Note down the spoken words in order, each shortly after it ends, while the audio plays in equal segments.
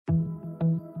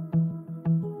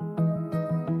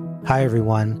Hi,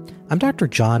 everyone. I'm Dr.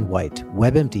 John White,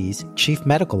 WebMD's Chief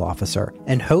Medical Officer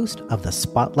and host of the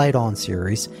Spotlight On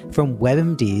series from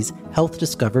WebMD's Health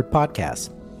Discovered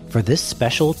podcast. For this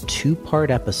special two-part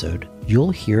episode,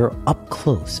 you'll hear up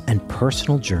close and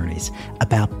personal journeys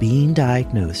about being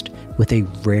diagnosed with a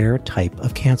rare type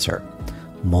of cancer,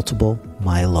 multiple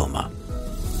myeloma.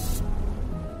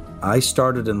 I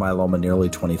started in myeloma nearly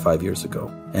 25 years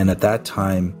ago. And at that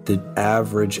time, the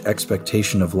average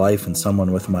expectation of life in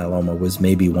someone with myeloma was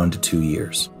maybe 1 to 2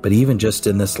 years. But even just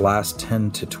in this last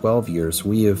 10 to 12 years,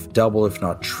 we have doubled, if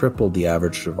not tripled, the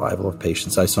average survival of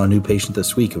patients. I saw a new patient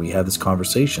this week, and we had this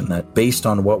conversation that based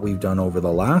on what we've done over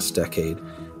the last decade,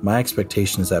 my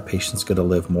expectation is that patient's going to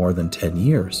live more than 10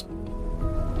 years.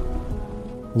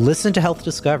 Listen to Health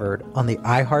Discovered on the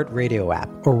iHeartRadio app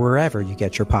or wherever you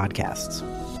get your podcasts.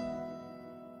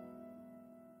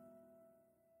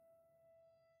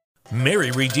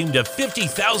 Mary redeemed a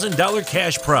 $50,000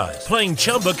 cash prize playing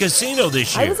Chumba Casino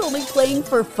this year. I was only playing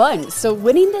for fun, so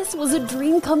winning this was a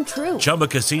dream come true. Chumba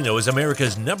Casino is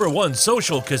America's #1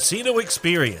 social casino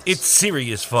experience. It's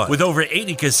serious fun. With over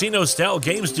 80 casino-style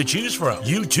games to choose from,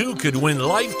 you too could win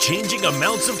life-changing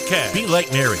amounts of cash. Be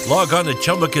like Mary. Log on to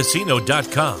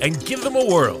ChumbaCasino.com and give them a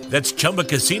whirl. That's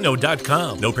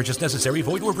ChumbaCasino.com. No purchase necessary.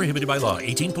 Void or prohibited by law.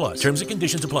 18+. Terms and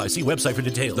conditions apply. See website for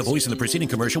details. The voice in the preceding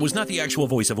commercial was not the actual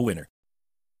voice of a winner.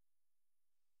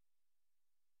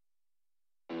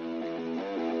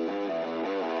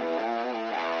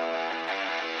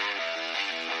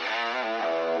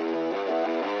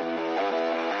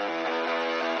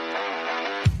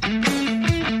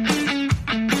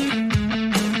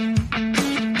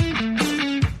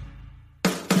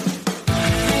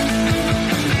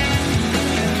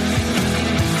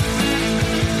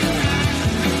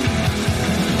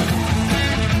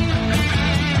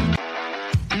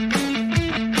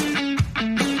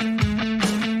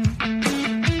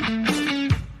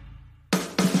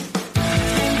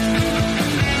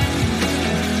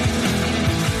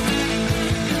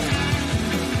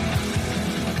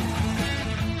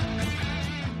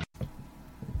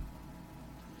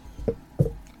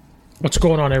 What's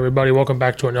going on, everybody? Welcome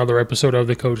back to another episode of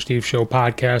the Coach Steve Show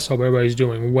podcast. Hope everybody's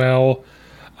doing well.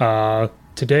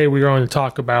 Today we're going to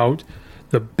talk about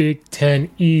the Big Ten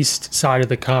East side of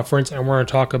the conference, and we're going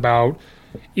to talk about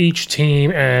each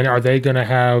team and are they going to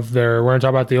have we're going to talk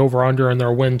about the over-under and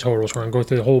their win totals. We're going to go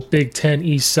through the whole Big Ten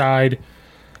East side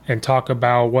and talk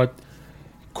about what,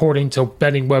 according to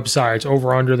betting websites,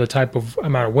 over-under the type of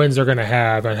amount of wins they're going to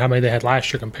have and how many they had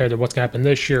last year compared to what's going to happen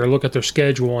this year. Look at their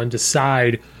schedule and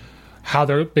decide how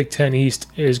their Big Ten East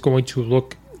is going to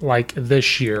look like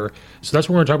this year. So that's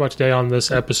what we're going to talk about today on this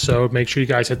episode. Make sure you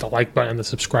guys hit the like button and the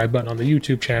subscribe button on the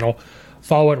YouTube channel.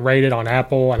 Follow it and rate it on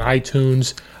Apple and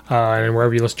iTunes and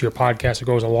wherever you listen to your podcast. It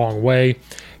goes a long way.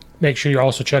 Make sure you're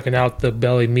also checking out the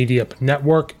Belly Media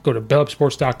Network. Go to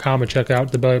BellyUpSports.com and check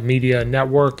out the Belly Media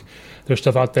Network. There's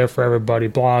stuff out there for everybody.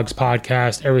 Blogs,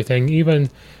 podcasts, everything,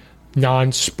 even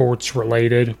non-sports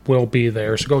related will be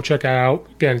there. So go check it out.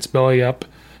 Again, it's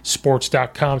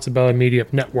BellyUpSports.com. It's the Belly Media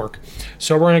Network.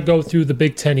 So we're going to go through the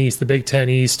Big Ten East. The Big Ten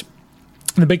East,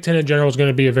 the Big Ten in general is going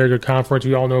to be a very good conference.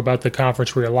 We all know about the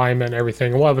conference realignment and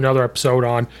everything. And we'll have another episode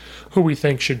on who we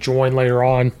think should join later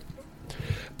on.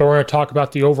 But we're going to talk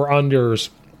about the over-unders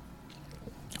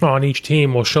on each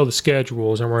team. We'll show the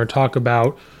schedules, and we're going to talk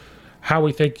about how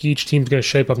we think each team's going to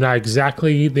shape up. Not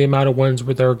exactly the amount of wins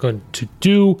what they're going to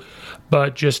do,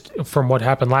 but just from what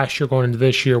happened last year going into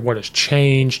this year, what has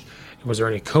changed. Was there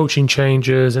any coaching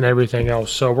changes and everything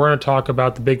else? So we're going to talk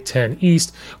about the Big Ten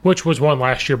East, which was won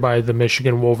last year by the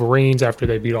Michigan Wolverines after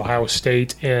they beat Ohio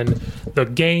State in the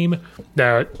game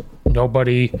that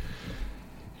nobody,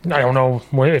 I don't know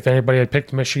if anybody had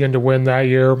picked Michigan to win that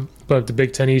year, but the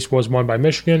Big Ten East was won by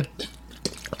Michigan,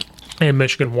 and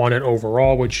Michigan won it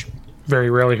overall, which very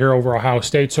rarely here over Ohio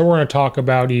State. So we're going to talk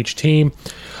about each team.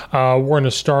 We're going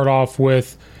to start off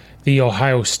with the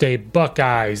Ohio State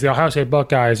Buckeyes. The Ohio State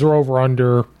Buckeyes, their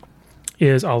over-under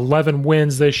is 11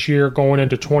 wins this year going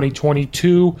into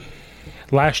 2022.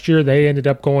 Last year, they ended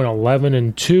up going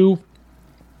 11-2,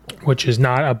 which is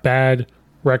not a bad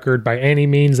record by any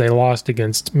means. They lost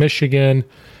against Michigan,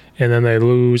 and then they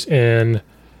lose in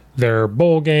their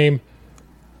bowl game.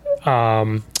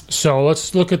 So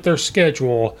let's look at their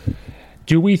schedule.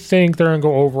 Do we think they're going to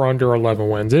go over under 11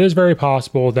 wins? It is very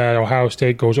possible that Ohio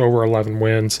State goes over 11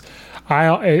 wins.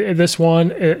 This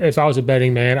one, if I was a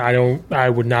betting man, I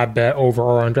would not bet over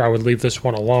or under. I would leave this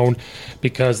one alone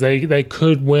because they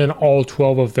could win all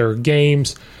 12 of their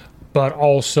games, but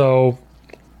also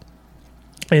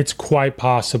it's quite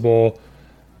possible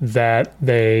that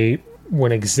they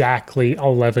win exactly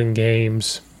 11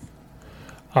 games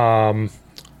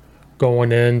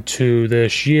going into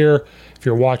this year. If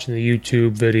you're watching the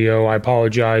YouTube video, I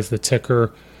apologize. The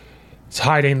ticker is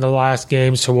hiding the last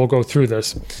game, so we'll go through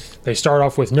this. They start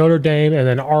off with Notre Dame and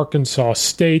then Arkansas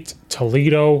State,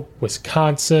 Toledo,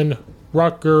 Wisconsin,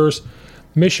 Rutgers,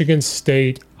 Michigan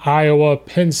State, Iowa,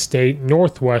 Penn State,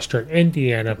 Northwestern,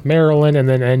 Indiana, Maryland, and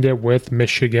then end it with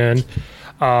Michigan.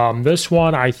 This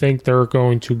one, I think they're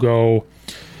going to go...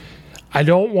 I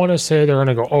don't want to say they're going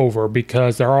to go over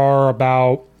because there are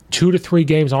about 2 to 3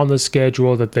 games on the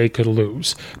schedule that they could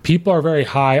lose. People are very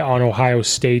high on Ohio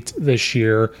State this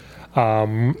year.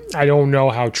 I don't know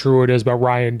how true it is, but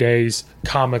Ryan Day's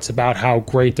comments about how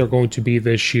great they're going to be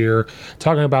this year,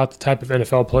 talking about the type of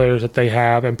NFL players that they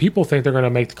have, and people think they're going to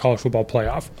make the college football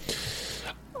playoff.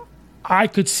 I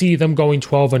could see them going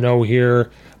 12-0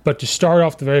 here, but to start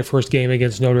off the very first game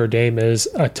against Notre Dame is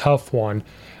a tough one.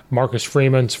 Marcus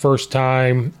Freeman's first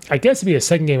time, I guess it'd be a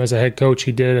second game as a head coach.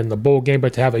 He did in the bowl game,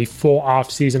 but to have a full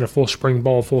offseason, a full spring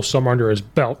ball, a full summer under his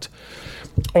belt.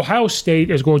 Ohio State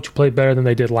is going to play better than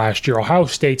they did last year. Ohio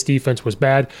State's defense was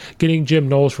bad. Getting Jim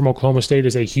Knowles from Oklahoma State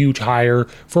is a huge hire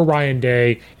for Ryan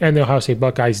Day and the Ohio State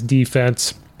Buckeyes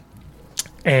defense.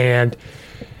 And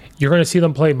you're going to see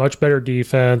them play much better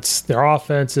defense. Their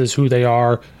offense is who they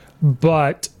are.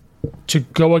 But to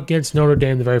go against Notre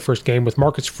Dame the very first game with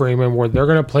Marcus Freeman, where they're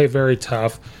going to play very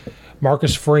tough.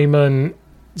 Marcus Freeman's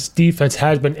defense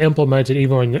has been implemented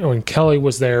even when Kelly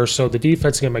was there, so the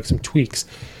defense is going to make some tweaks.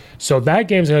 So that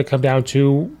game's going to come down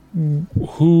to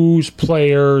whose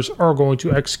players are going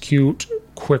to execute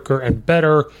quicker and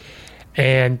better.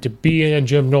 And to be in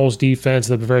Jim Knowles' defense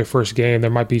the very first game, there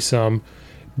might be some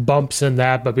bumps in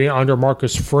that, but being under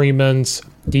Marcus Freeman's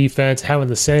defense, having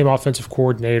the same offensive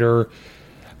coordinator,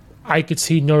 I could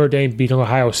see Notre Dame beating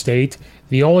Ohio State.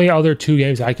 The only other 2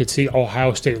 games I could see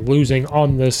Ohio State losing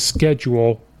on this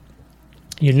schedule,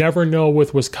 you never know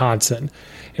with Wisconsin.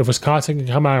 If Wisconsin can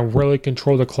come out and really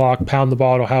control the clock, pound the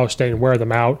ball at Ohio State and wear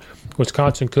them out,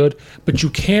 Wisconsin could. But you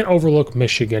can't overlook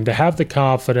Michigan. To have the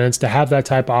confidence, to have that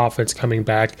type of offense coming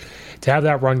back, to have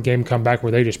that run game come back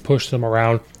where they just push them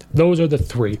around, those are the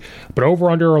 3. But over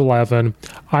under 11,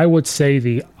 I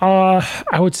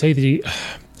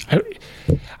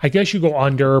guess you go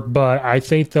under, but I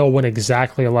think they'll win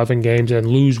exactly 11 games and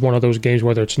lose one of those games,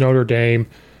 whether it's Notre Dame,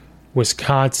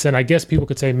 Wisconsin. I guess people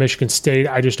could say Michigan State.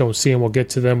 I just don't see them. We'll get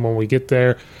to them when we get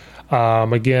there.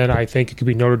 Again, I think it could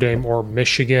be Notre Dame or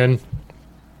Michigan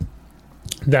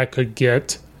that could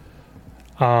get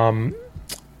Ohio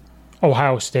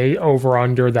State over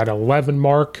under that 11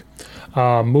 mark.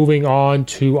 Moving on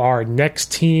to our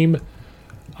next team,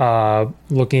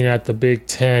 looking at the Big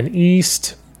Ten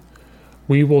East.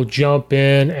 We will jump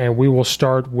in and we will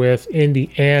start with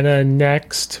Indiana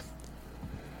next.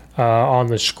 On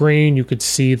the screen, you could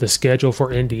see the schedule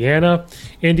for Indiana.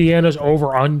 Indiana's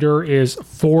over-under is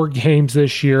 4 games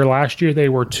this year. Last year, they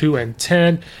were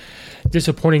 2-10.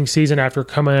 Disappointing season after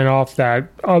coming off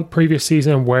that previous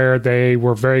season where they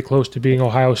were very close to being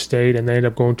Ohio State, and they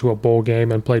ended up going to a bowl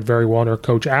game and played very well under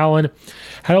Coach Allen.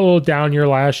 Had a little down year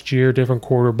last year, different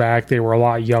quarterback. They were a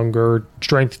lot younger.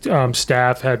 Strength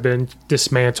staff had been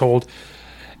dismantled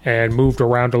and moved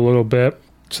around a little bit.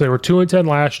 So they were 2-10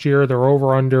 last year. Their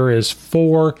over-under is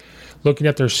 4. Looking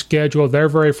at their schedule, their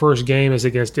very first game is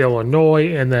against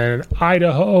Illinois, and then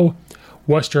Idaho,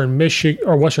 Western Michigan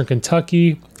or Western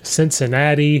Kentucky,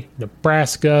 Cincinnati,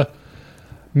 Nebraska,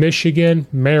 Michigan,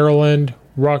 Maryland,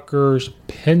 Rutgers,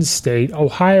 Penn State,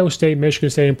 Ohio State, Michigan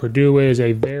State, and Purdue. Is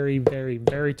a very, very,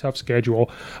 very tough schedule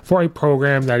for a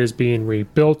program that is being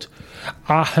rebuilt.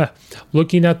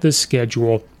 Looking at this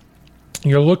schedule,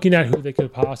 you're looking at who they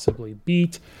could possibly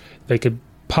beat. They could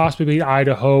possibly beat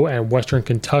Idaho and Western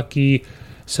Kentucky,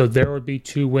 so there would be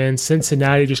 2 wins.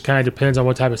 Cincinnati just kind of depends on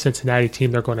what type of Cincinnati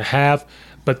team they're going to have,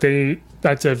 but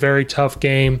that's a very tough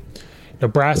game.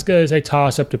 Nebraska is a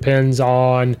toss-up, depends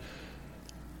on,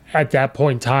 at that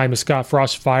point in time, is Scott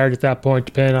Frost fired at that point,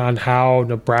 depending on how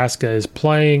Nebraska is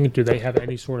playing. Do they have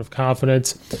any sort of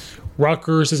confidence?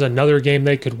 Rutgers is another game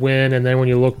they could win, and then when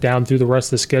you look down through the rest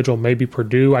of the schedule, maybe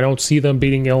Purdue. I don't see them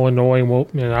beating Illinois. Well,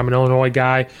 I'm an Illinois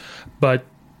guy, but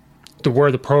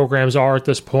where the programs are at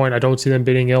this point, I don't see them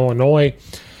beating Illinois.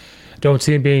 Don't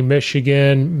see them beating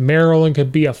Michigan. Maryland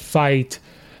could be a fight.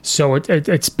 So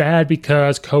it's bad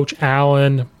because Coach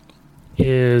Allen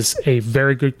is a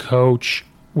very good coach.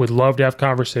 Would love to have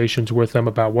conversations with them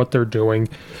about what they're doing.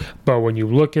 But when you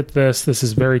look at this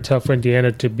is very tough for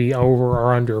Indiana to be over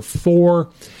or under 4.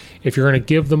 If you're going to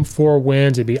give them 4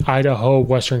 wins, it'd be Idaho,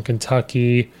 Western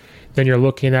Kentucky. Then you're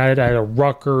looking at it at a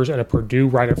Rutgers and a Purdue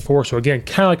right at 4. So again,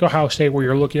 kind of like Ohio State, where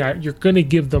you're looking at, you're going to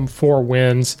give them 4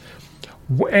 wins.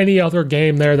 Any other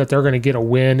game there that they're going to get a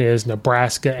win is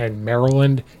Nebraska and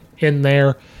Maryland in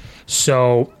there.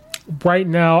 So right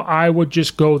now, I would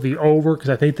just go the over because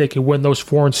I think they can win those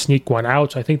 4 and sneak one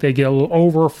out. So I think they get a little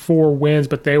over 4 wins,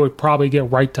 but they would probably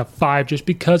get right to 5 just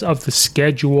because of the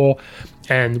schedule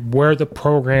and where the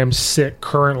programs sit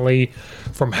currently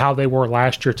from how they were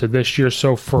last year to this year.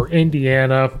 So for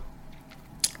Indiana,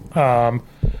 I'm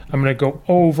going to go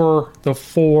over the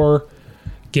 4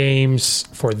 games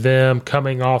for them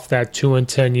coming off that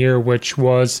 2-10 year, which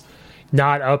was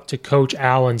not up to Coach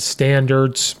Allen's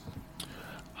standards.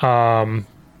 But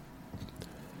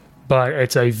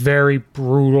it's a very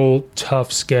brutal,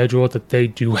 tough schedule that they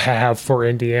do have for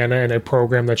Indiana and a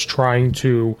program that's trying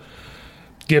to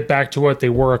get back to what they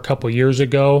were a couple years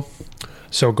ago.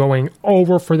 So going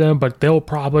over for them, but they'll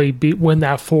probably win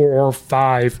that 4 or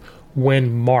 5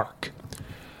 win mark.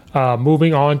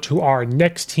 Moving on to our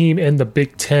next team in the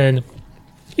Big Ten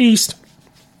East,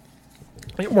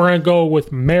 we're going to go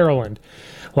with Maryland.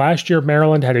 Last year,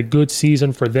 Maryland had a good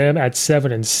season for them at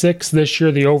 7-6. This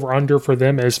year, the over-under for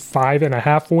them is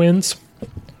 5.5 wins.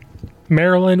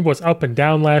 Maryland was up and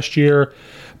down last year,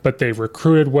 but they've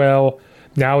recruited well.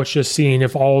 Now it's just seeing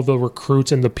if all the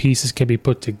recruits and the pieces can be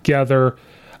put together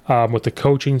with the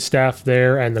coaching staff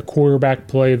there and the quarterback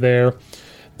play there.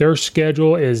 Their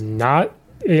schedule is not...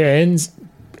 It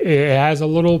has a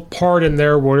little part in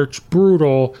there where it's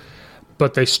brutal,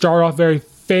 but they start off very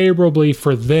favorably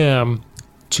for them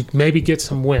to maybe get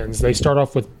some wins. They start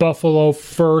off with Buffalo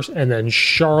first, and then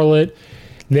Charlotte,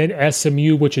 then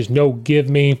SMU, which is no give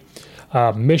me,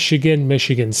 Michigan,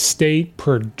 Michigan State,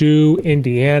 Purdue,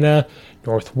 Indiana,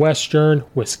 Northwestern,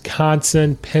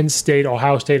 Wisconsin, Penn State,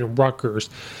 Ohio State, and Rutgers.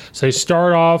 So they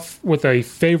start off with a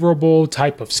favorable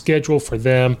type of schedule for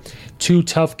them. 2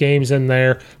 tough games in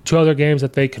there, 2 other games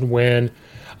that they can win,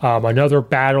 another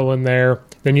battle in there.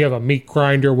 Then you have a meat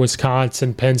grinder,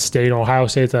 Wisconsin, Penn State, Ohio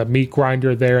State, the meat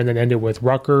grinder there, and then ended with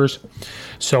Rutgers.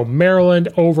 So Maryland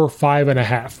over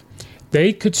 5.5.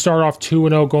 They could start off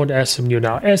 2-0 going to SMU.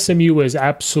 Now, SMU is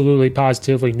absolutely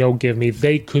positively no give me.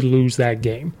 They could lose that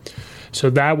game. So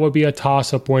that would be a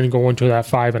toss-up win going to that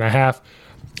 5.5.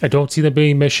 I don't see them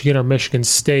beating Michigan or Michigan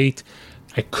State.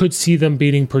 I could see them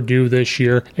beating Purdue this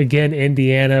year. Again,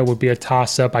 Indiana would be a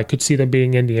toss-up. I could see them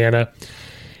beating Indiana.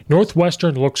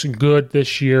 Northwestern looks good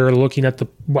this year. Looking at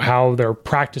how their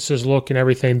practices look and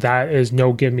everything, that is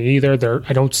no give me either.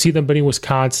 I don't see them beating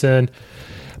Wisconsin.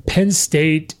 Penn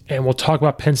State, and we'll talk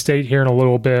about Penn State here in a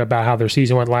little bit about how their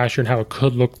season went last year and how it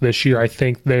could look this year. I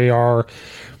think they're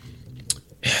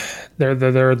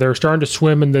starting to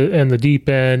swim in the deep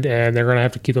end, and they're going to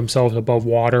have to keep themselves above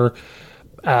water.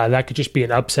 That could just be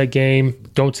an upset game.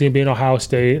 Don't see them being Ohio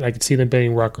State. I could see them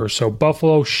beating Rutgers. So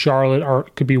Buffalo,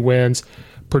 Charlotte could be wins.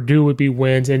 Purdue would be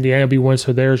wins. Indiana would be wins.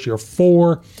 So there's your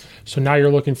 4. So now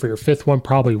you're looking for your 5th one,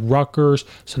 probably Rutgers.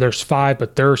 So there's 5,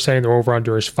 but they're saying their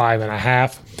over-under is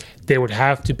 5.5. They would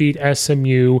have to beat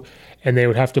SMU, and they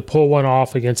would have to pull one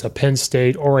off against a Penn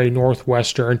State or a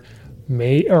Northwestern,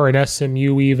 or an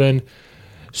SMU even.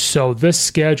 So this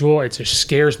schedule, it just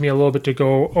scares me a little bit to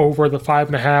go over the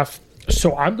 5.5.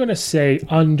 So I'm going to say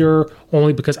under,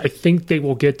 only because I think they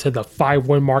will get to the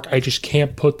 5-win mark. I just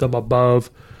can't put them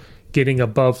getting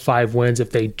above 5 wins.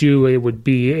 If they do, it would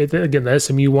be, again, the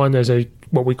SMU one is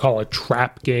what we call a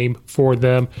trap game for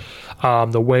them.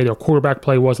 The way their quarterback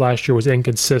play was last year was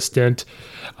inconsistent.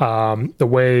 The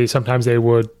way sometimes they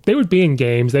would be in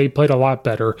games, they played a lot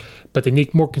better, but they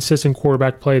need more consistent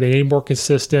quarterback play. They need more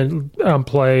consistent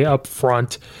play up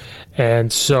front.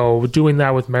 And so doing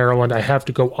that with Maryland, I have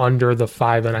to go under the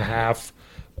 5.5,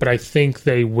 but I think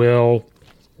they will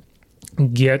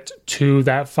get to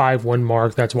that 5-win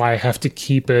mark. That's why I have to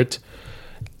keep it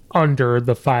under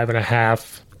the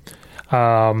 5.5.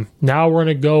 Now we're going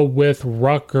to go with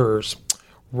Rutgers.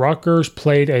 Rutgers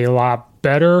played a lot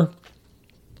better.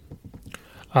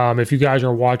 If you guys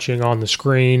are watching on the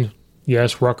screen,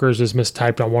 yes, Rutgers is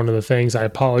mistyped on one of the things. I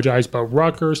apologize, but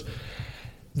Rutgers,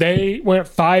 they went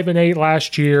 5-8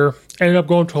 last year, ended up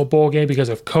going to a bowl game because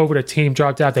of COVID. A team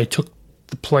dropped out. They took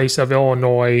the place of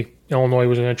Illinois. Illinois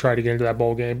was going to try to get into that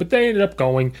bowl game, but they ended up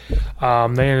going. They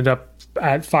ended up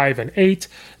at 5-8.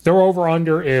 Their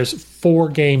over-under is 4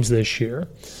 games this year.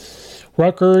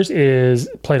 Rutgers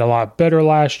played a lot better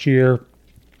last year.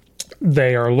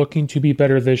 They are looking to be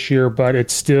better this year, but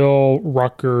it's still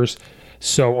Rutgers.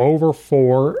 So over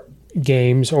 4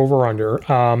 games, over-under.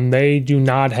 They do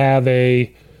not have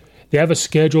they have a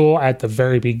schedule at the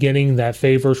very beginning that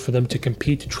favors for them to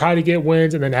compete to try to get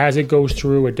wins, and then as it goes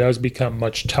through, it does become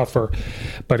much tougher.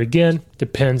 But again,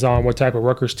 depends on what type of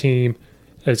Rutgers team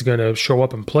is going to show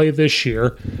up and play this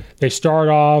year. They start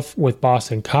off with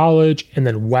Boston College and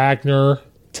then Wagner,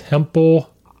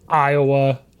 Temple,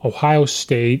 Iowa, Ohio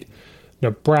State,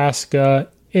 Nebraska,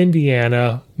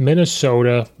 Indiana,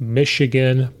 Minnesota,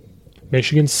 Michigan,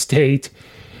 Michigan State,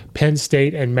 Penn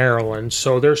State, and Maryland.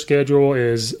 So their schedule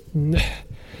is,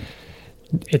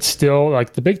 it's still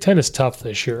like the Big Ten is tough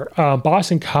this year.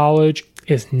 Boston College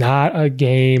is not a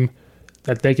game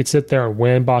that they could sit there and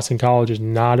win. Boston College is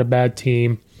not a bad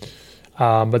team,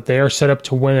 but they are set up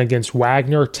to win against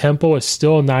Wagner. Temple is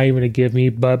still not even a give me,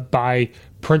 but by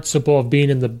principle of being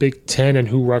in the Big Ten and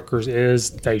who Rutgers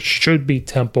is, they should be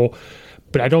Temple.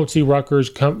 But I don't see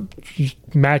Rutgers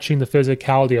matching the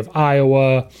physicality of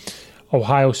Iowa,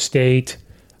 Ohio State.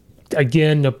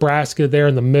 Again, Nebraska there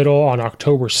in the middle on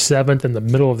October 7th in the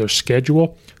middle of their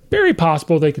schedule. Very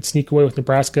possible they could sneak away with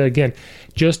Nebraska. Again,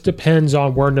 just depends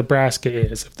on where Nebraska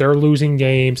is. If they're losing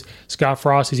games, Scott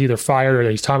Frost is either fired or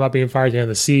he's talking about being fired at the end of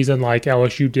the season like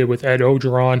LSU did with Ed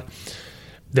Orgeron.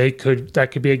 That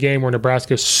could be a game where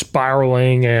Nebraska is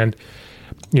spiraling and,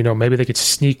 maybe they could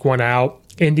sneak one out.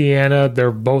 Indiana,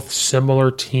 they're both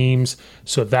similar teams,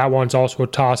 so that one's also a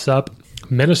toss-up.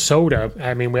 Minnesota, we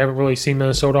haven't really seen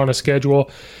Minnesota on a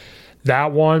schedule.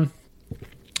 That one,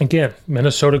 again,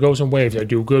 Minnesota goes in waves. They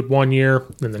do good one year,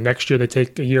 then the next year they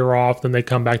take a year off, then they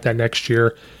come back that next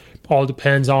year. All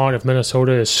depends on if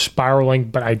Minnesota is spiraling,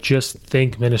 but I just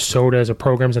think Minnesota as a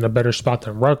program's in a better spot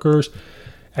than Rutgers.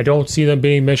 I don't see them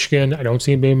beating Michigan. I don't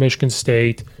see them beating Michigan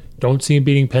State. Don't see them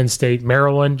beating Penn State.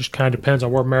 Maryland just kind of depends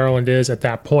on where Maryland is at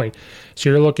that point. So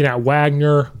you're looking at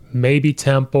Wagner, maybe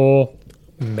Temple,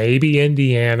 maybe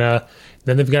Indiana.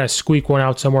 Then they've got to squeak one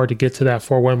out somewhere to get to that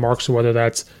 4-win mark. So whether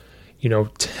that's,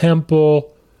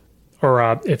 Temple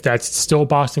or if that's still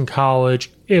Boston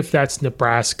College, if that's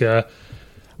Nebraska,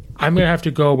 I'm going to have to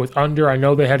go with under. I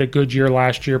know they had a good year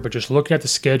last year, but just looking at the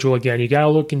schedule again, you got to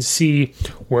look and see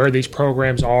where these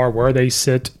programs are, where they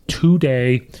sit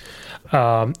today,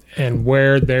 and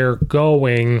where they're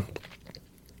going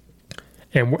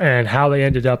and how they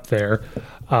ended up there.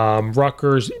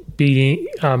 Rutgers being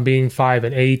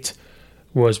 5-8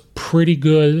 was pretty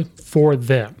good for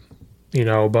them,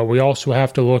 but we also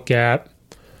have to look at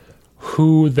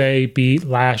who they beat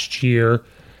last year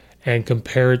and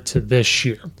compare it to this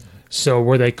year. So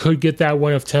where they could get that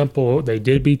win of Temple, they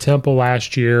did beat Temple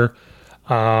last year.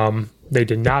 They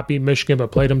did not beat Michigan,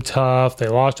 but played them tough. They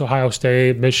lost to Ohio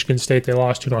State. Michigan State, they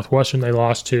lost to. Northwestern, they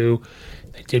lost to.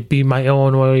 They did beat my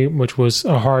Illinois, which was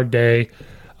a hard day.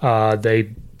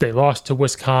 They lost to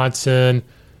Wisconsin.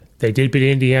 They did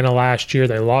beat Indiana last year.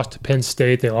 They lost to Penn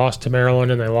State. They lost to Maryland,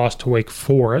 and they lost to Wake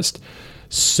Forest.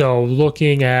 So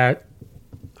looking at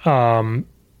that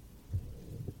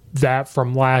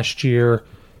from last year,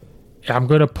 I'm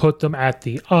going to put them at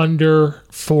the under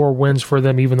 4 wins for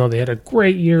them, even though they had a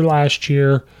great year last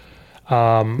year.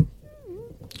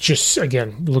 Just,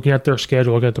 again, looking at their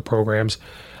schedule, looking at the programs,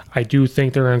 I do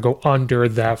think they're going to go under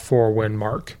that 4-win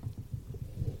mark.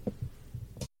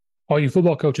 All you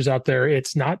football coaches out there,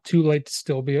 it's not too late to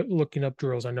still be looking up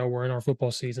drills. I know we're in our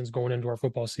football seasons, going into our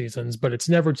football seasons, but it's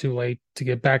never too late to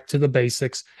get back to the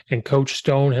basics. And Coach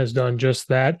Stone has done just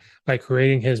that by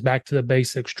creating his Back to the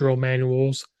Basics drill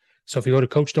manuals. So if you go to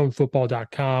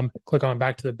CoachStoneFootball.com, click on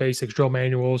Back to the Basics drill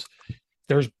manuals,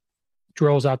 there's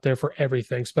drills out there for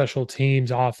everything, special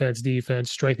teams, offense,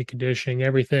 defense, strength and conditioning,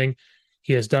 everything.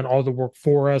 He has done all the work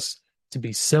for us to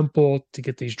be simple, to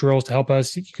get these drills to help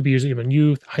us. You could be using them in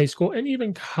youth, high school, and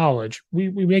even college. We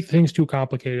make things too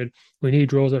complicated. We need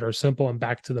drills that are simple and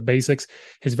back to the basics.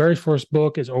 His very first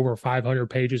book is over 500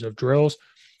 pages of drills.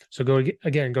 So go to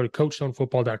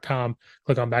CoachStoneFootball.com,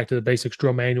 click on Back to the Basics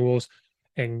drill manuals,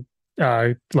 and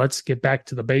let's get back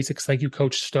to the basics. Thank you,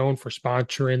 Coach Stone, for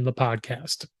sponsoring the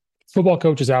podcast. Football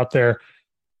coaches out there,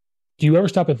 do you ever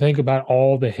stop and think about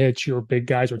all the hits your big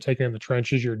guys are taking in the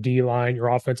trenches, your D-line, your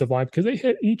offensive line, because they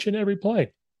hit each and every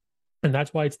play. And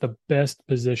that's why it's the best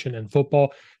position in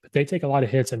football. But they take a lot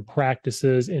of hits in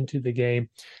practices into the game.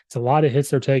 It's a lot of hits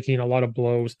they're taking, a lot of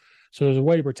blows. So there's a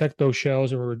way to protect those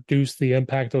shells and reduce the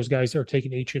impact those guys are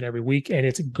taking each and every week. And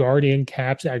it's Guardian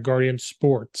Caps at Guardian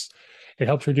Sports. It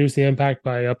helps reduce the impact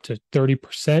by up to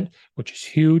 30%, which is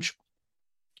huge.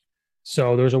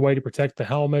 So there's a way to protect the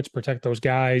helmets, protect those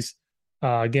guys.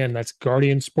 Again, that's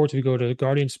Guardian Sports. If you go to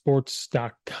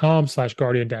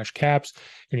guardiansports.com/guardian-caps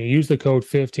and you use the code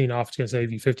 15 off, it's going to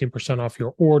save you 15% off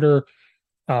your order.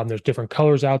 There's different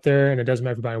colors out there, and it doesn't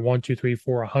matter if you buy 1, 2, 3,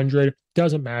 4, 100.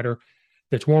 Doesn't matter.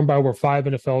 It's worn by over 5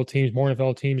 NFL teams. More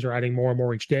NFL teams are adding more and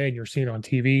more each day, and you're seeing it on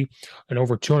TV. And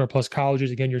over 200 plus colleges.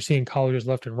 Again, you're seeing colleges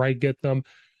left and right get them.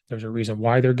 There's a reason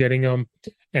why they're getting them,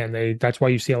 and that's why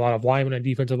you see a lot of linemen and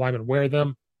defensive linemen wear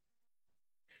them.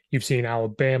 You've seen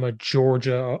Alabama,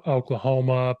 Georgia,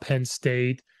 Oklahoma, Penn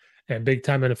State, and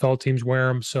big-time NFL teams wear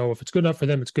them. So if it's good enough for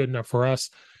them, it's good enough for us.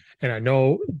 And I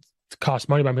know it costs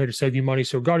money, but I'm here to save you money.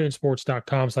 So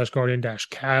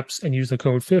guardiansports.com/guardian-caps and use the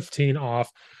code 15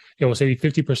 off. It will save you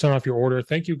 50% off your order.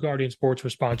 Thank you, Guardian Sports, for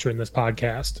sponsoring this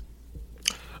podcast.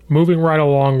 Moving right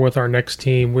along with our next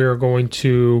team, we are going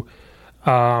to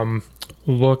we're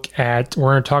going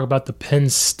to talk about the Penn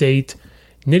State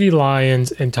Nittany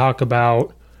Lions and talk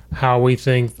about how we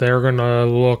think they're going to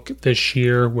look this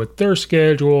year with their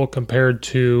schedule compared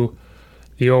to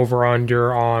the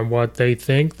over-under on what they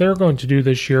think they're going to do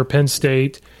this year. Penn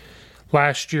State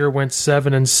last year went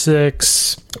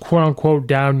 7-6, quote-unquote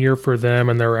down year for them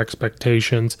and their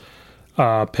expectations.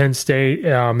 Penn State,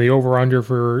 the over-under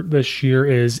for this year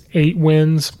is 8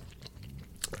 wins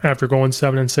after going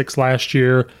 7-6 last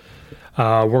year.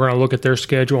 We're going to look at their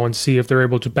schedule and see if they're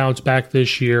able to bounce back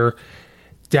this year.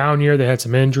 Down year, they had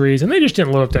some injuries, and they just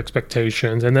didn't live up to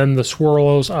expectations. And then the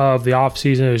swirls of the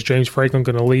offseason, is James Franklin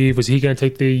going to leave? Was he going to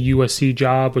take the USC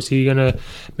job? Was he going to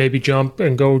maybe jump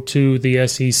and go to the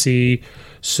SEC?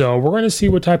 So we're going to see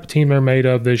what type of team they're made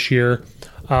of this year.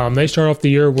 They start off the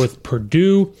year with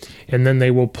Purdue, and then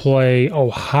they will play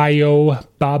Ohio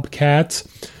Bobcats,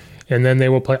 and then they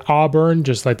will play Auburn,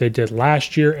 just like they did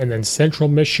last year, and then Central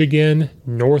Michigan,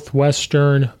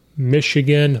 Northwestern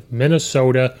Michigan,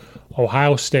 Minnesota,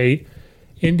 Ohio State,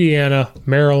 Indiana,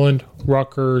 Maryland,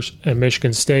 Rutgers, and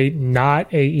Michigan State. Not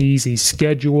an easy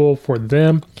schedule for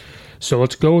them. So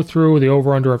let's go through the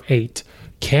over-under of 8.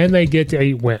 Can they get to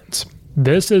 8 wins?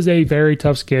 This is a very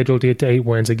tough schedule to get to 8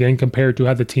 wins, again, compared to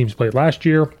how the teams played last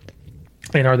year.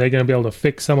 And are they going to be able to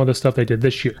fix some of the stuff they did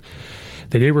this year?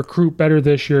 They did recruit better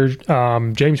this year.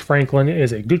 James Franklin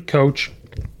is a good coach.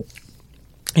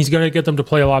 He's going to get them to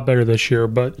play a lot better this year,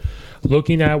 but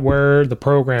looking at where the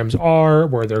programs are,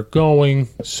 where they're going,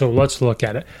 so let's look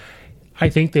at it. I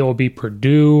think they will be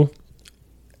Purdue,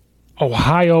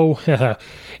 Ohio.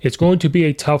 It's going to be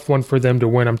a tough one for them to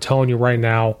win, I'm telling you right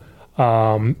now.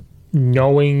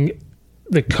 Knowing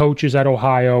the coaches at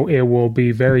Ohio, it will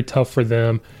be very tough for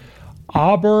them.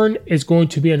 Auburn is going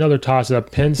to be another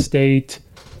toss-up. Penn State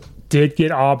did get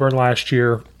Auburn last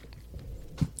year,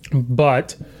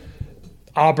 but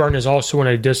Auburn is also in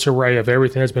a disarray of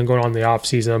everything that's been going on in the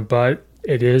offseason, but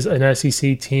it is an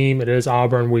SEC team. It is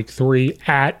Auburn week 3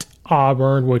 at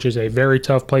Auburn, which is a very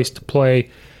tough place to play,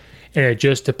 and it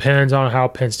just depends on how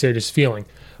Penn State is feeling.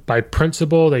 By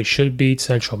principle, they should beat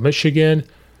Central Michigan,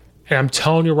 and I'm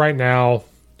telling you right now,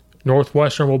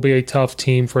 Northwestern will be a tough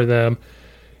team for them.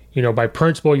 You know, by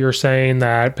principle, you're saying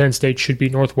that Penn State should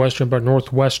beat Northwestern, but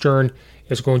Northwestern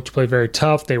is going to play very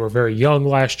tough. They were very young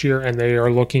last year, and they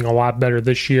are looking a lot better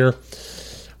this year.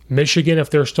 Michigan, if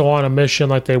they're still on a mission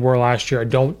like they were last year, I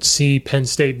don't see Penn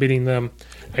State beating them.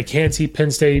 I can't see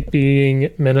Penn State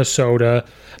beating Minnesota.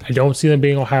 I don't see them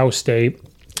beating Ohio State.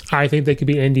 I think they could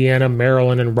be Indiana,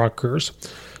 Maryland, and Rutgers.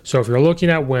 So if you're looking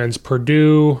at wins,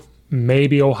 Purdue,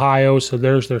 maybe Ohio, so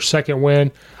there's their second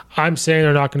win. I'm saying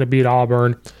they're not going to beat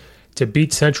Auburn. To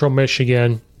beat Central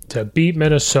Michigan, to beat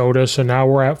Minnesota, so now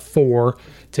we're at 4.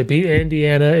 To beat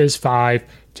Indiana is 5.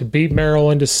 To beat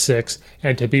Maryland is 6.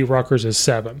 And to beat Rutgers is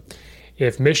 7.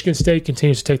 If Michigan State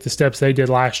continues to take the steps they did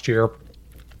last year,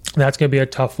 that's going to be a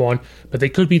tough one. But they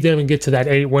could beat them and get to that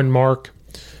 8-win mark.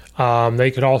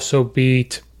 They could also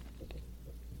beat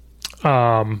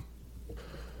Auburn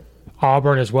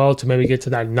as well to maybe get to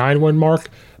that 9-win mark.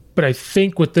 But I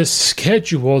think with this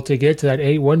schedule, to get to that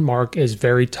 8-win mark is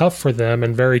very tough for them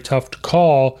and very tough to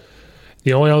call.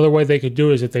 The only other way they could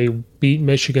do it is if they beat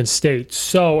Michigan State.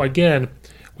 So, again,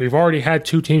 we've already had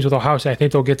 2 teams with Ohio State. I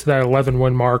think they'll get to that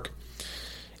 11-win mark.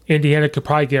 Indiana could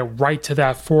probably get right to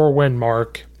that 4-win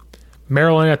mark.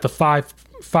 Maryland at the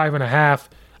 5.5.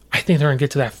 I think they're going to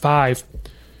get to that 5.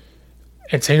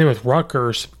 And same thing with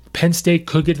Rutgers. Penn State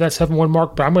could get to that 7-win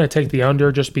mark, but I'm going to take the under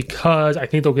just because I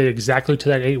think they'll get exactly to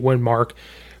that 8-win mark.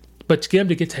 But to get them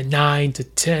to get to 9 to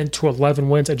 10 to 11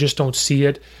 wins, I just don't see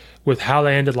it with how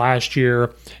they ended last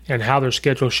year and how their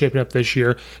schedule is shaping up this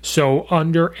year. So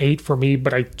under 8 for me,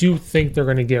 but I do think they're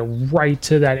going to get right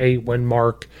to that 8-win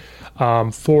mark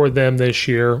for them this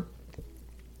year.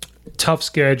 Tough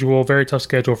schedule, very tough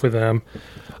schedule for them.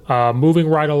 Moving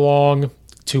right along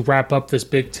to wrap up this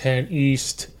Big Ten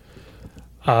East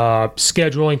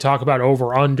scheduling, talk about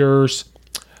over-unders.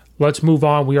 Let's move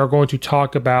on. We are going to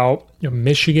talk about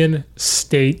Michigan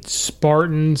State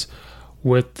Spartans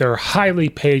with their highly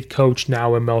paid coach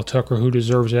now in Mel Tucker, who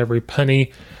deserves every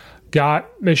penny.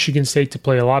 Got Michigan State to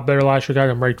play a lot better last year. Got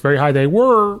them ranked very high. They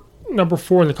were number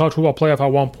 4 in the college football playoff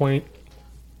at one point,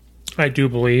 I do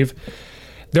believe.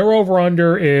 Their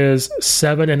over-under is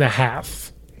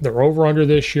 7.5. Their over-under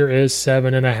this year is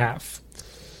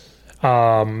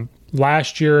 7.5.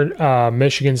 Last year,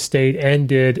 Michigan State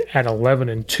ended at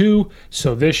 11-2.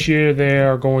 So this year they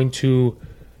are going to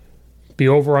be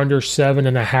over-under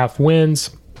 7.5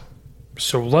 wins.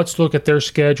 So let's look at their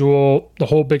schedule. The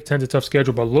whole Big Ten's a tough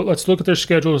schedule, but let's look at their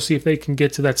schedule to see if they can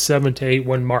get to that 7 to 8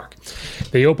 win mark.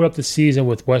 They open up the season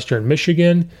with Western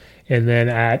Michigan, and then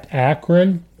at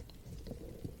Akron,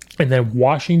 and then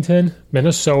Washington,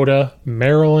 Minnesota,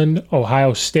 Maryland,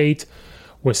 Ohio State,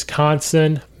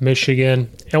 Wisconsin,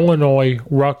 Michigan, Illinois,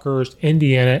 Rutgers,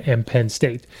 Indiana, and Penn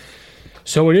State.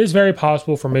 So it is very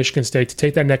possible for Michigan State to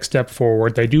take that next step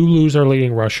forward. They do lose their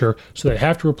leading rusher, so they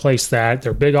have to replace that.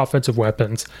 They're big offensive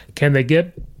weapons. Can they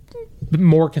get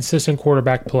more consistent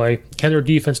quarterback play? Can their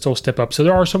defense still step up? So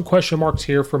there are some question marks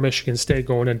here for Michigan State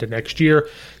going into next year,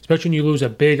 especially when you lose a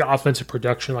big offensive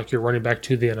production like you're running back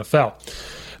to the NFL.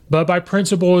 But by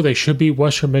principle, they should beat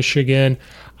Western Michigan.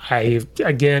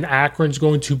 Akron's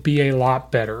going to be a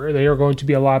lot better. They are going to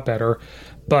be a lot better.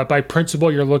 But by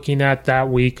principle, you're looking at that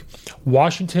week.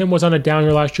 Washington was on a down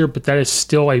year last year, but that is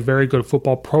still a very good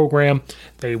football program.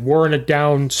 They were in a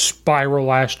down spiral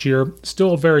last year.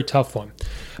 Still a very tough one.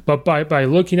 But by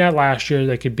looking at last year,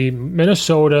 they could beat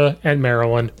Minnesota and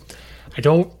Maryland.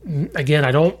 Not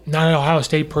an Ohio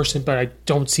State person, but I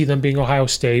don't see them being Ohio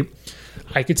State.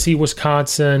 I could see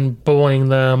Wisconsin bullying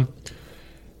them.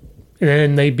 And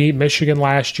then they beat Michigan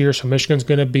last year, so Michigan's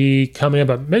going to be coming in.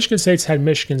 But Michigan State's had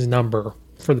Michigan's number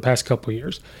for the past couple of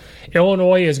years.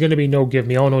 Illinois is going to be no give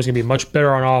me. Illinois is going to be much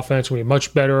better on offense. Going to be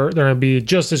much better. They're going to be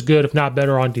just as good, if not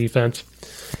better, on defense.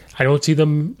 I don't see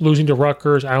them losing to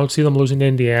Rutgers. I don't see them losing to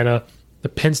Indiana. The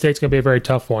Penn State's going to be a very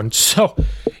tough one. So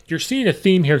you're seeing a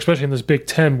theme here, especially in this Big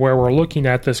Ten, where we're looking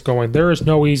at this going, there is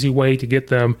no easy way to get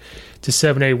them to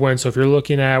 7-8 wins. So if you're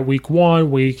looking at week 1,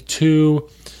 week 2,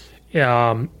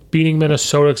 beating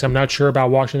Minnesota, because I'm not sure about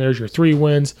Washington, there's your 3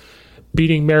 wins.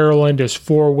 Beating Maryland is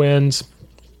 4 wins.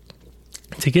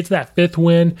 To get to that 5th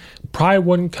win, probably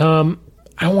wouldn't come,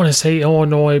 I don't want to say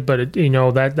Illinois, but that's going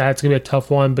to be a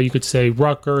tough one. But you could say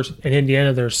Rutgers and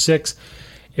Indiana, there's 6.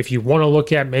 If you want to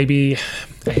look at maybe,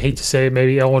 I hate to say it,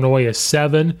 maybe Illinois is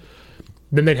 7,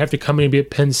 then they'd have to come in and beat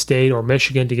Penn State or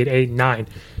Michigan to get 8 and 9.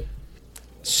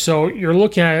 So you're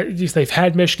looking at, they've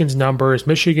had Michigan's number. Is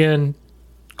Michigan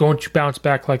going to bounce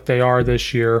back like they are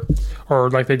this year or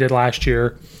like they did last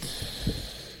year?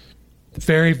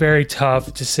 Very, very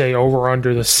tough to say over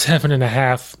under the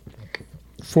 7.5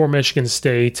 for Michigan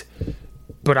State.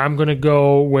 But I'm going to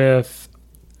go with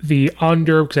the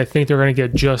under because I think they're going to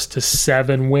get just to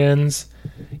 7 wins,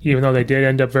 even though they did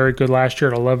end up very good last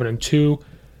year at 11-2.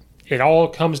 It all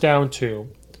comes down to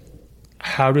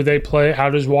how do they play?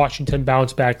 How does Washington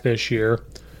bounce back this year?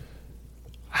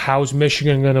 How's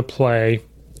Michigan going to play?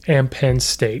 And Penn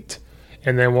State.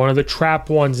 And then one of the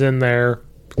trap ones in there,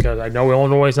 because I know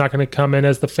Illinois is not going to come in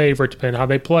as the favorite depending on how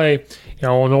they play.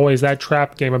 Illinois is that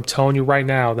trap game. I'm telling you right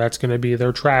now, that's going to be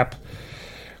their trap.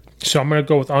 So I'm going to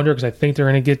go with under because I think they're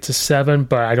going to get to 7,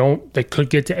 but they could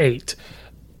get to 8.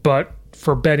 But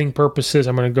for betting purposes,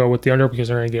 I'm going to go with the under because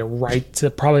they're going to get right to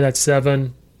probably that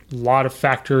 7. A lot of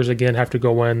factors, again, have to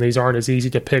go in. These aren't as easy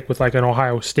to pick with like an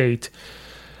Ohio State.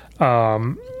 A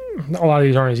lot of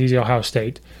these aren't as easy as Ohio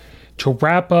State. To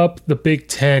wrap up the Big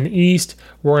Ten East,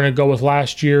 we're going to go with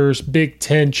last year's Big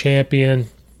Ten champion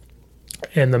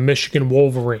and the Michigan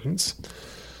Wolverines.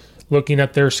 Looking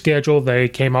at their schedule, they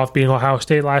came off beating Ohio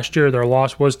State last year. Their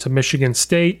loss was to Michigan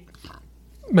State.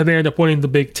 But they end up winning the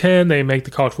Big Ten. They make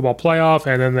the college football playoff,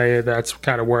 and then that's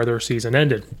kind of where their season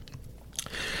ended.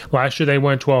 Last year they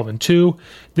went 12-2.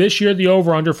 This year the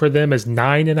over-under for them is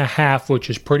 9.5, which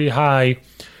is pretty high,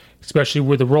 especially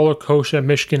with the roller coaster that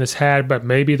Michigan has had, but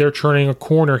maybe they're turning a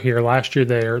corner here. Last year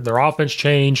their offense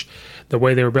changed, the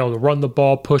way they were able to run the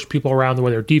ball, push people around, the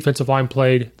way their defensive line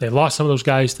played. They lost some of those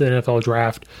guys to the NFL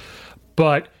draft.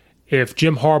 But if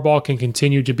Jim Harbaugh can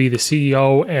continue to be the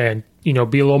CEO and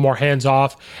be a little more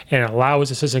hands-off and allow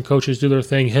his assistant coaches to do their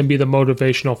thing, him be the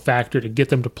motivational factor to get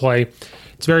them to play,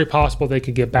 it's very possible they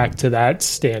could get back to that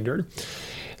standard.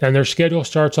 And their schedule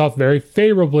starts off very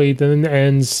favorably, then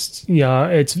ends,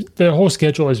 their whole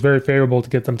schedule is very favorable to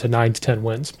get them to 9 to 10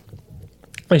 wins.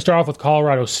 They start off with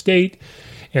Colorado State,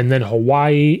 and then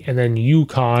Hawaii, and then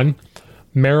UConn,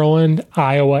 Maryland,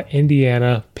 Iowa,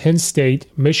 Indiana, Penn State,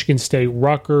 Michigan State,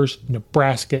 Rutgers,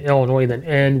 Nebraska, Illinois, then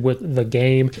end with the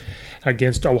game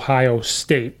against Ohio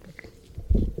State.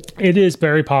 It is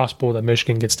very possible that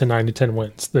Michigan gets to 9 to 10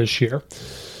 wins this year.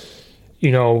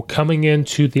 Coming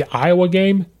into the Iowa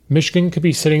game, Michigan could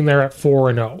be sitting there at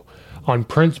 4-0. On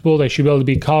principle, they should be able to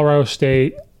beat Colorado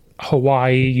State,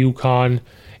 Hawaii, UConn,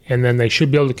 and then they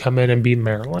should be able to come in and beat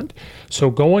Maryland. So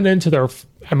going into they're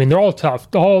all tough,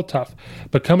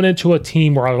 but coming into a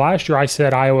team where last year I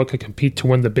said Iowa could compete to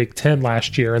win the Big Ten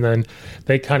last year, and then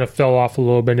they kind of fell off a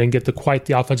little bit and didn't get quite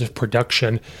the offensive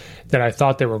production that I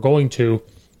thought they were going to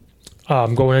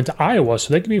going into Iowa.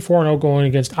 So they could be 4-0 going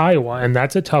against Iowa, and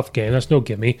that's a tough game. That's no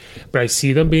gimme. But I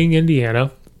see them being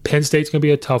Indiana. Penn State's going to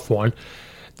be a tough one.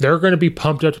 They're going to be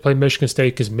pumped up to play Michigan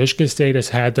State because Michigan State has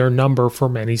had their number for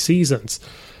many seasons.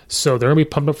 So they're going to be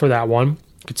pumped up for that one.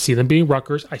 Could see them beating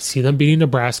Rutgers. I see them beating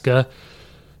Nebraska.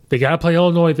 They got to play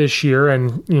Illinois this year,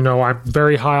 and I'm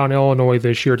very high on Illinois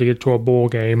this year to get to a bowl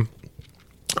game.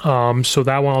 So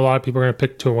that one, a lot of people are going to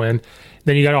pick to win.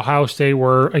 Then you got Ohio State,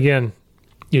 where again,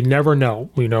 you never know.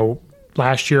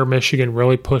 Last year Michigan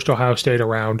really pushed Ohio State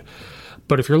around,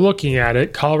 but if you're looking at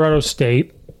it, Colorado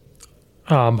State,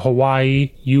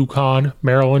 Hawaii, UConn,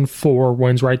 Maryland, 4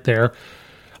 wins right there.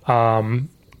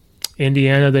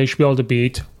 Indiana, they should be able to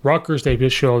beat. Rutgers, they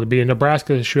should be able to beat.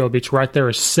 Nebraska, they should be able to beat. Right there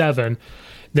is 7.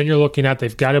 Then you're looking at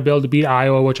they've got to be able to beat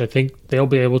Iowa, which I think they'll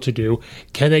be able to do.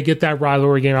 Can they get that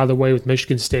rivalry game out of the way with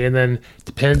Michigan State? And then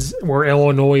depends where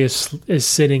Illinois is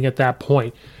sitting at that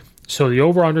point. So the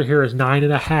over-under here is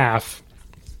 9.5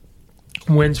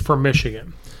 wins for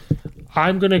Michigan.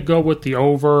 I'm going to go with the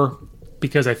over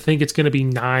because I think it's going to be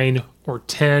 9 or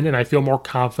 10, and I feel more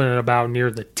confident about near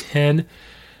the 10.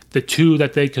 The 2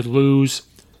 that they could lose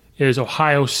is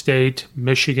Ohio State,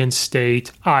 Michigan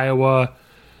State, Iowa,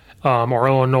 or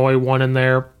Illinois, one in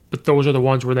there. But those are the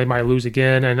ones where they might lose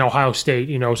again. And Ohio State,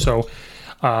 so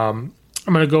I'm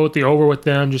going to go with the over with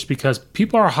them just because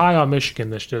people are high on Michigan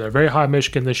this year. They're very high on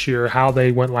Michigan this year, how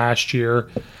they went last year,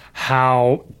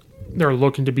 how they're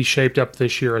looking to be shaped up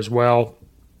this year as well.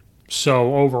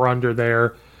 So over under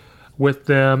there with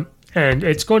them. And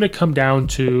it's going to come down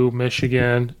to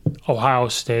Michigan, Ohio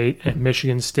State, and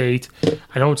Michigan State.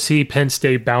 I don't see Penn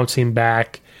State bouncing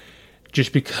back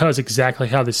just because exactly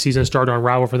how the season started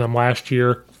unravel for them last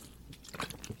year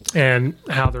and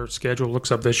how their schedule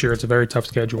looks up this year. It's a very tough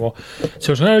schedule.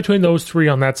 So it's kind of between those 3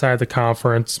 on that side of the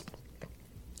conference.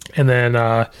 And then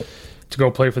to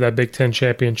go play for that Big Ten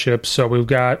championship. So we've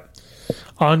got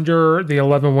under the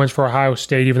 11 wins for Ohio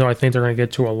State, even though I think they're going to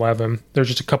get to 11. There's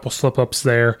just a couple slip-ups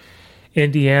there.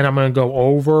 Indiana, I'm going to go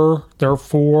over their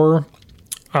 4,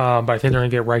 but I think they're going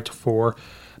to get right to 4.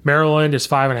 Maryland is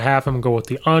 5.5. I'm going to go with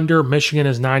the under. Michigan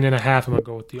is 9.5. I'm going to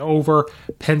go with the over.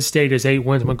 Penn State is 8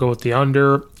 wins. I'm going to go with the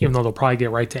under, even though they'll probably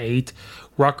get right to 8.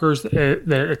 Rutgers,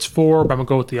 it's 4, but I'm going to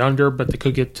go with the under, but they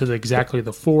could get to exactly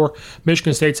the 4.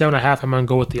 Michigan State, 7.5. I'm going to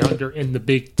go with the under in the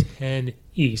Big Ten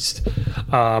East.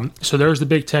 So there's the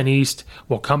Big Ten East.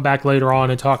 We'll come back later on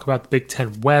and talk about the Big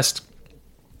Ten West.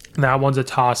 That one's a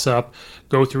toss-up.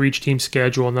 Go through each team's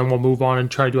schedule, and then we'll move on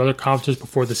and try to do other conferences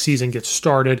before the season gets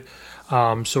started.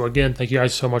 So again, thank you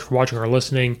guys so much for watching or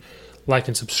listening. Like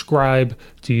and subscribe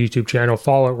to the YouTube channel.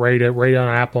 Follow it, rate it on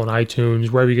Apple and iTunes,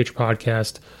 wherever you get your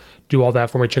podcast. Do all that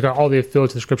for me. Check out all the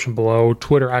affiliates in the description below.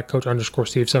 Twitter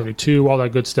 @Coach_Steve72, all that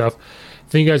good stuff.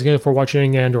 Thank you guys again for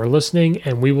watching and or listening,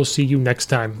 and we will see you next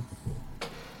time.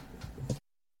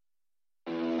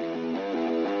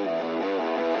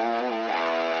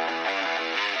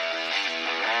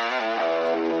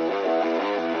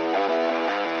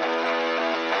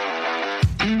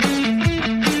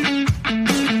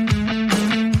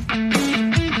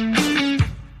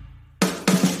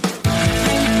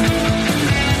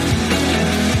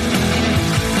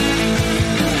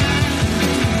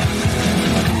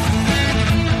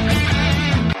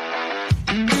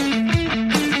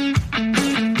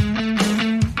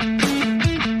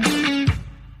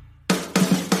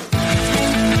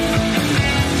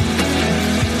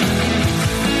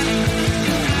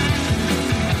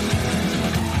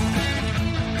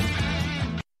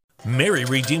 Mary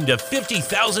redeemed a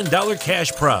 $50,000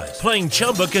 cash prize playing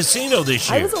Chumba Casino this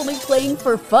year. I was only playing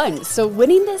for fun, so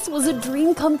winning this was a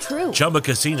dream come true. Chumba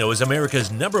Casino is America's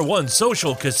 #1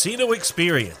 social casino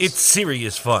experience. It's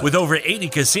serious fun. With over 80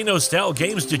 casino-style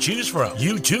games to choose from,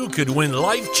 you too could win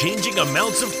life-changing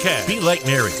amounts of cash. Be like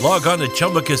Mary. Log on to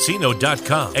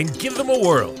ChumbaCasino.com and give them a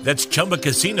whirl. That's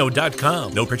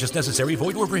ChumbaCasino.com. No purchase necessary.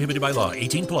 Void where prohibited by law.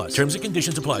 18 plus. Terms and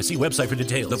conditions apply. See website for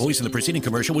details. The voice in the preceding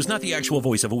commercial was not the actual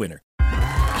voice of a winner.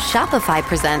 Shopify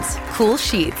presents cool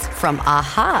sheets from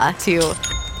AHA to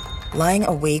lying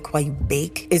awake while you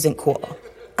bake isn't cool.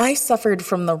 I suffered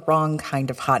from the wrong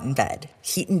kind of hot in bed,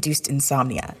 heat-induced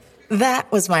insomnia.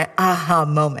 That was my aha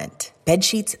moment. Bed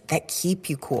sheets that keep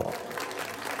you cool.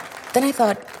 Then I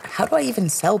thought, how do I even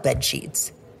sell bed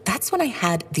sheets? That's That's when I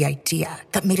had the idea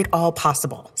that made it all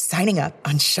possible, signing up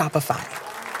on Shopify.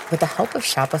 With the help of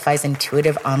Shopify's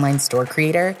intuitive online store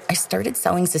creator, I started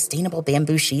selling sustainable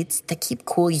bamboo sheets that keep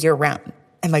cool year-round.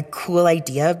 And my cool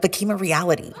idea became a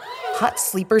reality. Hot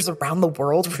sleepers around the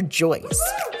world rejoice.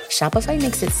 Shopify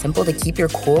makes it simple to keep your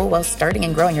cool while starting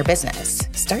and growing your business.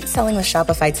 Start selling with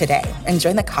Shopify today and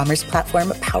join the commerce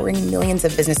platform powering millions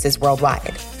of businesses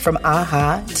worldwide. From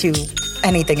aha to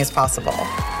anything is possible.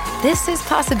 This is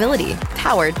Possibility,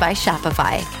 powered by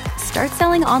Shopify. Start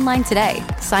selling online today.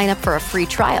 Sign up for a free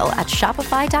trial at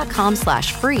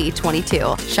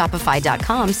shopify.com/free22.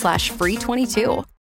 Shopify.com/free22.